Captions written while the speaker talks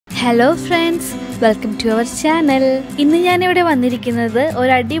Hello friends, welcome to our channel. ഇന്ന് ഞാൻ ഇവിടെ വന്നിരിക്കുന്നത്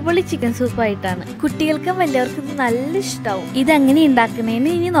ഒരു അടിപൊളി ചിക്കൻ സൂപ്പ് ആയിട്ടാണ്. കുട്ടികൾക്കും വലിയവർക്കും നല്ല ഇഷ്ടമാവും. ഇത് എങ്ങനെ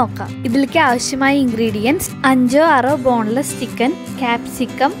ഉണ്ടാക്കുന്നതെന്ന് ഇനി നോക്കാം. ഇതിലേക്ക് ആവശ്യമായ ingredients 5-6 boneless chicken,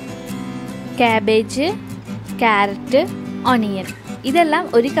 capsicum, cabbage, carrot, onion. ഇതെല്ലാം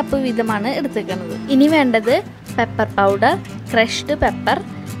 1 കപ്പ് വീതമാണ് എടുത്തിരിക്കുന്നത്. ഇനി വേണ്ടത് pepper powder, crushed pepper,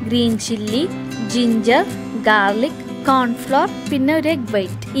 green chilli, ginger, garlic, cornflour, പിന്നെ ഒരു എഗ്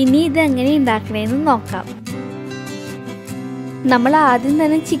വൈറ്റ്. ഇനി ഇത് എങ്ങനെ ഉണ്ടാക്കണേന്ന് നോക്കാം. നമ്മൾ ആദ്യം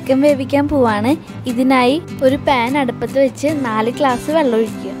തന്നെ ചിക്കൻ വേവിക്കാൻ പോവാണ്. ഇതിനായി ഒരു പാൻ അടുപ്പത്ത് വെച്ച് 4 ഗ്ലാസ് വെള്ളം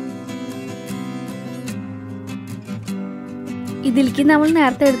ഒഴിക്കുക. ഇതിലേക്ക് നമ്മൾ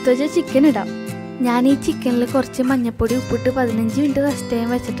നേരത്തെ എടുത്തു വെച്ച ചിക്കൻ ഇടാം. ഞാൻ ഈ ചിക്കനിൽ കുറച്ച് മഞ്ഞൾപ്പൊടി ഉപ്പിട്ട് 15 മിനിറ്റ് റെസ്റ്റ്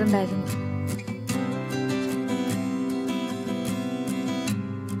ചെയ്യാൻ വെച്ചിട്ടുണ്ടായിരുന്നു.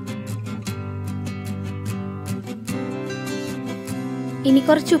 ഇനി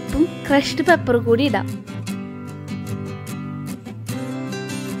കുറച്ച് ഉപ്പും ക്രഷ്ഡ് പെപ്പറും കൂടി ഇടാം.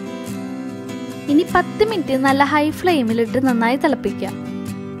 ഇനി 10 മിനിറ്റ് നല്ല ഹൈ ഫ്ലെയിമിലിട്ട് നന്നായി തിളപ്പിക്കാം.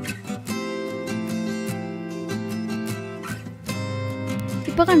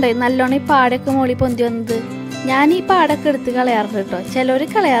 ഇപ്പൊ കണ്ടോ നല്ലോണം ഈ പാടൊക്കെ മോളി പൊന്തി വന്നത്. ഞാൻ ഈ പാടൊക്കെ എടുത്ത് കളയാറുണ്ട് കേട്ടോ. ചിലവർ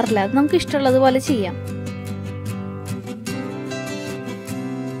കളയാറില്ല. അത് നമുക്ക് ഇഷ്ടമുള്ളതുപോലെ ചെയ്യാം.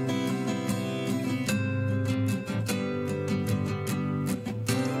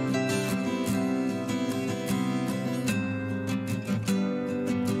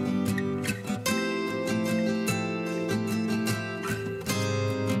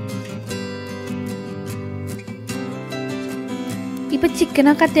 ഇപ്പൊ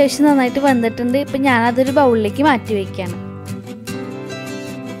ചിക്കനൊക്കെ അത്യാവശ്യം നന്നായിട്ട് വന്നിട്ടുണ്ട്. ഇപ്പൊ ഞാനതൊരു ബൗളിലേക്ക് മാറ്റി വയ്ക്കാണ്.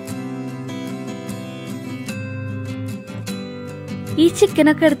 ഈ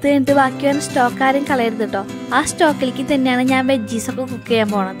ചിക്കനൊക്കെ എടുത്ത് കഴിഞ്ഞിട്ട് ബാക്കി വന്ന സ്റ്റോക്ക് ആരും കളയരുത് കേട്ടോ. ആ സ്റ്റോക്കിലേക്ക് തന്നെയാണ് ഞാൻ വെജീസൊക്കെ കുക്ക്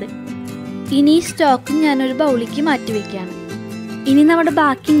ചെയ്യാൻ പോണത്. ഇനി ഈ സ്റ്റോക്കും ഞാനൊരു ബൗളിലേക്ക് മാറ്റി വയ്ക്കാണ്. ഇനി നമ്മുടെ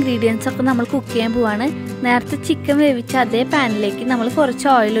ബാക്കി ഇൻഗ്രീഡിയൻസ് ഒക്കെ നമ്മൾ കുക്ക് ചെയ്യാൻ പോവാണ്. നേരത്തെ ചിക്കൻ വേവിച്ച അതേ പാനിലേക്ക് നമ്മൾ കുറച്ച്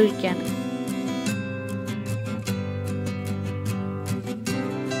ഓയിൽ ഒഴിക്കാണ്.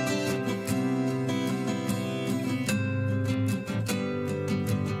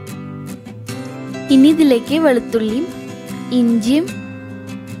 ഇനി ഇതിലേക്ക് വെളുത്തുള്ളിയും ഇഞ്ചിയും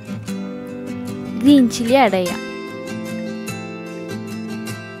ഗ്രീൻ ചില്ലി ആഡ് ചെയ്യാം.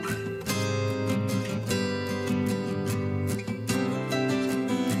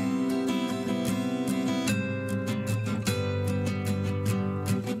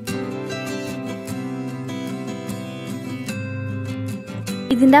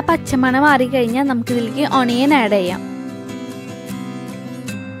 ഇതിൻ്റെ ആ പച്ചമണം മാറിക്കഴിഞ്ഞാൽ നമുക്കിതിലേക്ക് ഓണിയൻ ആഡ് ചെയ്യാം.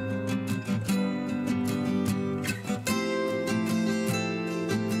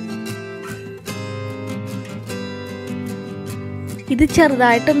 ഇത്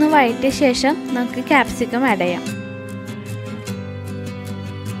ചെറുതായിട്ടൊന്ന് വഴറ്റിയ ശേഷം നമുക്ക് ക്യാപ്സിക്കം ആഡ് ചെയ്യാം.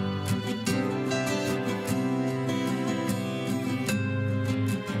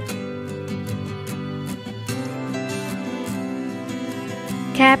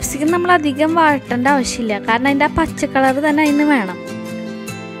 ക്യാപ്സിക്കം നമ്മൾ അധികം വഴറ്റേണ്ട ആവശ്യമില്ല. കാരണം അതിൻ്റെ ആ പച്ച കളർ തന്നെ അതിന് വേണം.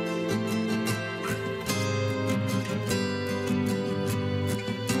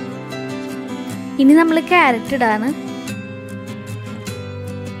 ഇനി നമ്മൾ ക്യാരറ്റ് ഇടാണ്.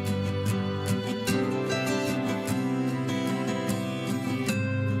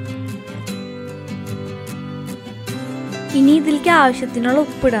 ഇനി ഇതിലേക്ക് ആവശ്യത്തിനുള്ള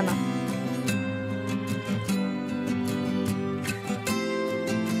ഉപ്പിടണം.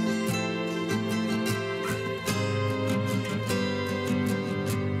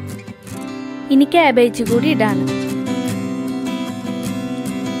 ഇനി കാബേജ് കൂടി ഇടാണ്.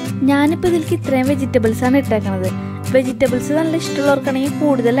 ഞാനിപ്പോൾ ഇതിലേക്ക് ഇത്രയും വെജിറ്റബിൾസ് ആണ് ഇട്ടേക്കണത്. വെജിറ്റബിൾസ് നല്ല ഇഷ്ടമുള്ളവർക്കാണെങ്കിൽ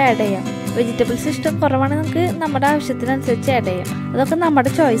കൂടുതൽ ആഡ് ചെയ്യാം. വെജിറ്റബിൾസ് ഇഷ്ടം കുറവാണെങ്കിൽ നമുക്ക് നമ്മുടെ ആവശ്യത്തിനനുസരിച്ച് ആഡ് ചെയ്യാം. അതൊക്കെ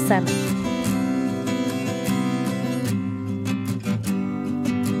നമ്മുടെ ചോയ്സാണ്.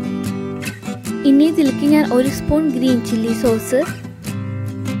 ഇനി ഇതിലേക്ക് ഞാൻ 1 spoon green chilli sauce,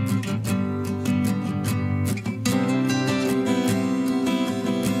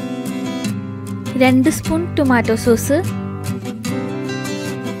 2 spoon tomato sauce,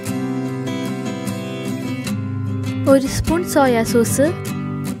 1 spoon soya sauce,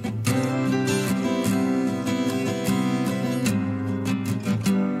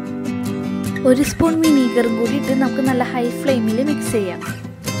 1 spoon വിനീഗറും കൂടി ഇട്ട് നമുക്ക് നല്ല ഹൈ ഫ്ലെയിമിൽ മിക്സ് ചെയ്യാം.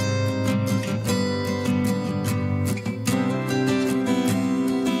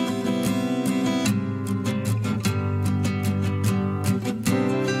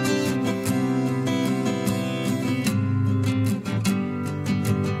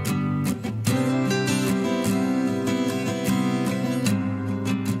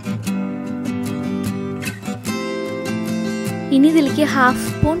 ഇനി ഇതിലേക്ക് 1/2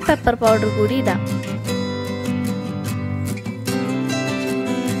 സ്പൂൺ പെപ്പർ പൗഡർ കൂടി ഇടാം.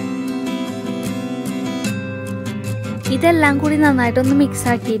 ഇതെല്ലാം കൂടി നന്നായിട്ടൊന്ന് മിക്സ്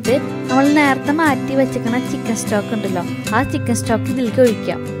ആക്കിയിട്ട് നമ്മൾ നേരത്തെ മാറ്റി വെച്ചിരിക്കുന്ന ചിക്കൻ സ്റ്റോക്ക് ഉണ്ടല്ലോ, ആ ചിക്കൻ സ്റ്റോക്ക് ഇതിലേക്ക്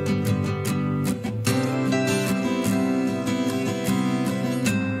ഒഴിക്കാം.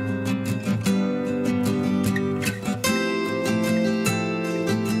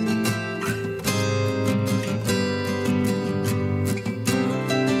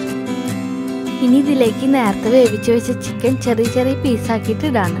 ഇനി ഇതിലേക്ക് നേരത്തെ വേവിച്ച് വെച്ച ചിക്കൻ ചെറിയ ചെറിയ പീസാക്കിയിട്ട്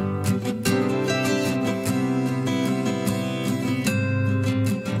ഇടാണ്.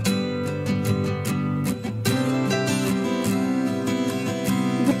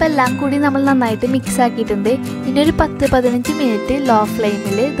 ഇതിപ്പോൾ എല്ലാം കൂടി നമ്മൾ നന്നായിട്ട് മിക്സ് ആക്കിയിട്ടുണ്ട്. ഇനി ഒരു 10-15 മിനിറ്റ് ലോ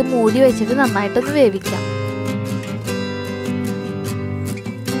ഫ്ലെയിമിൽ ഇത് മൂടി വെച്ചിട്ട് നന്നായിട്ടൊന്ന് വേവിക്കാം.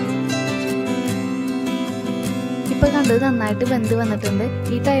 ഇപ്പോൾ കണ്ടത് നന്നായിട്ട് വെന്ത് വന്നിട്ടുണ്ട്.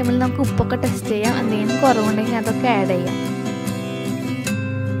 ഈ ടൈമിൽ നമുക്ക് ഉപ്പൊക്കെ ടെസ്റ്റ് ചെയ്യാം. എന്തെങ്കിലും കുറവുണ്ടെങ്കിൽ അതൊക്കെ ആഡ് ചെയ്യാം.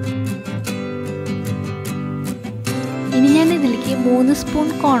 ഇനി ഞാൻ ഇതിലേക്ക് 3 സ്പൂൺ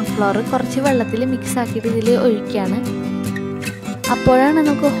കോൺഫ്ലവർ കുറച്ച് വെള്ളത്തിൽ മിക്സ് ആക്കിയിട്ട് ഇതിൽ ഒഴിക്കുകയാണ്. അപ്പോഴാണ്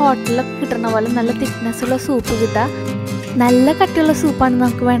നമുക്ക് ഹോട്ടലിലൊക്കെ കിട്ടുന്ന പോലെ നല്ല തിക്നെസ്സുള്ള സൂപ്പ് കിട്ടുക. നല്ല കട്ടിയുള്ള സൂപ്പാണ്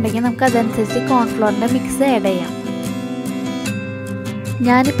നമുക്ക് വേണ്ടെങ്കിൽ നമുക്ക് അതനുസരിച്ച് കോൺഫ്ലവറിൻ്റെ മിക്സ് ആഡ് ചെയ്യാം.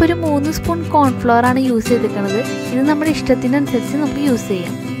 ഞാനിപ്പോൾ ഒരു 3 സ്പൂൺ കോൺഫ്ലവർ ആണ് യൂസ് ചെയ്തിരിക്കുന്നത്. ഇത് നമ്മുടെ ഇഷ്ടത്തിനനുസരിച്ച് നമുക്ക് യൂസ്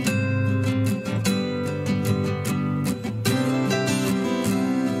ചെയ്യാം.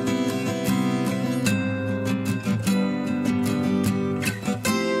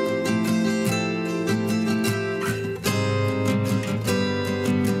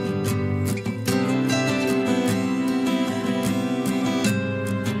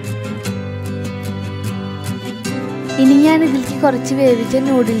 ഇനി ഞാൻ ഇതിലേക്ക് കുറച്ച് വേവിച്ച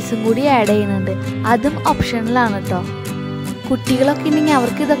നൂഡിൽസും കൂടി ആഡ് ചെയ്യുന്നുണ്ട്. അതും ഓപ്ഷണലാണ് കേട്ടോ. കുട്ടികളൊക്കെ ഉണ്ടെങ്കിൽ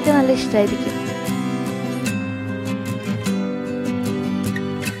അവർക്ക് ഇതൊക്കെ നല്ല ഇഷ്ടമായിരിക്കും.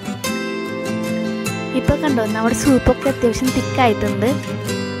 ഇപ്പോൾ കണ്ടോ നമ്മുടെ സൂപ്പൊക്കെ അത്യാവശ്യം തിക്കായിട്ടുണ്ട്.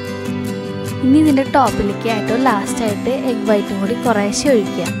 ഇനി ഇതിൻ്റെ ടോപ്പിലേക്ക് ആയിട്ടോ ലാസ്റ്റായിട്ട് എഗ് വൈറ്റും കൂടി കുറേശ്ശെ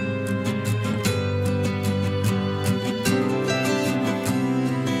ഒഴിക്കുക.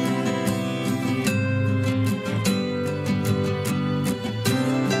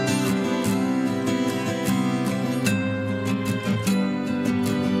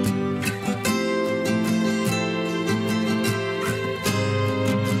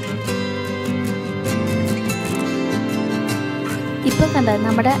 ഇപ്പോൾ കണ്ടത്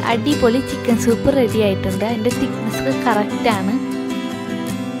നമ്മുടെ അടിപൊളി ചിക്കൻ സൂപ്പ് റെഡി ആയിട്ടുണ്ട്. അതിൻ്റെ തിക്നെസ് കറക്റ്റാണ്.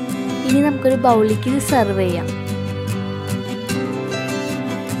 ഇനി നമുക്കൊരു ബൗളിലേക്ക് ഇത് സെർവ് ചെയ്യാം.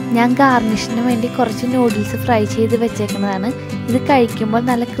 ഞാൻ ഗാർണിഷിന് വേണ്ടി കുറച്ച് നൂഡിൽസ് ഫ്രൈ ചെയ്ത് വെച്ചേക്കുന്നതാണ്. ഇത് കഴിക്കുമ്പോൾ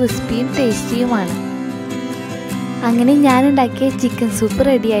നല്ല ക്രിസ്പിയും ടേസ്റ്റിയുമാണ്. അങ്ങനെ ഞാൻ ഉണ്ടാക്കിയ ചിക്കൻ സൂപ്പ്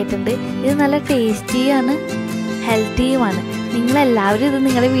റെഡി ആയിട്ടുണ്ട്. ഇത് നല്ല ടേസ്റ്റിയാണ്, ഹെൽത്തിയുമാണ്. നിങ്ങളെല്ലാവരും ഇത്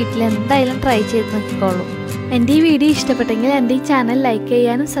നിങ്ങളുടെ വീട്ടിൽ എന്തായാലും ട്രൈ ചെയ്ത് നോക്കിക്കോളൂ. എൻ്റെ ഈ വീഡിയോ ഇഷ്ടപ്പെട്ടെങ്കിൽ എൻ്റെ ഈ ചാനൽ ലൈക്ക്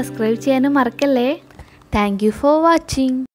ചെയ്യാനും സബ്സ്ക്രൈബ് ചെയ്യാനും മറക്കല്ലേ. Thank you for watching.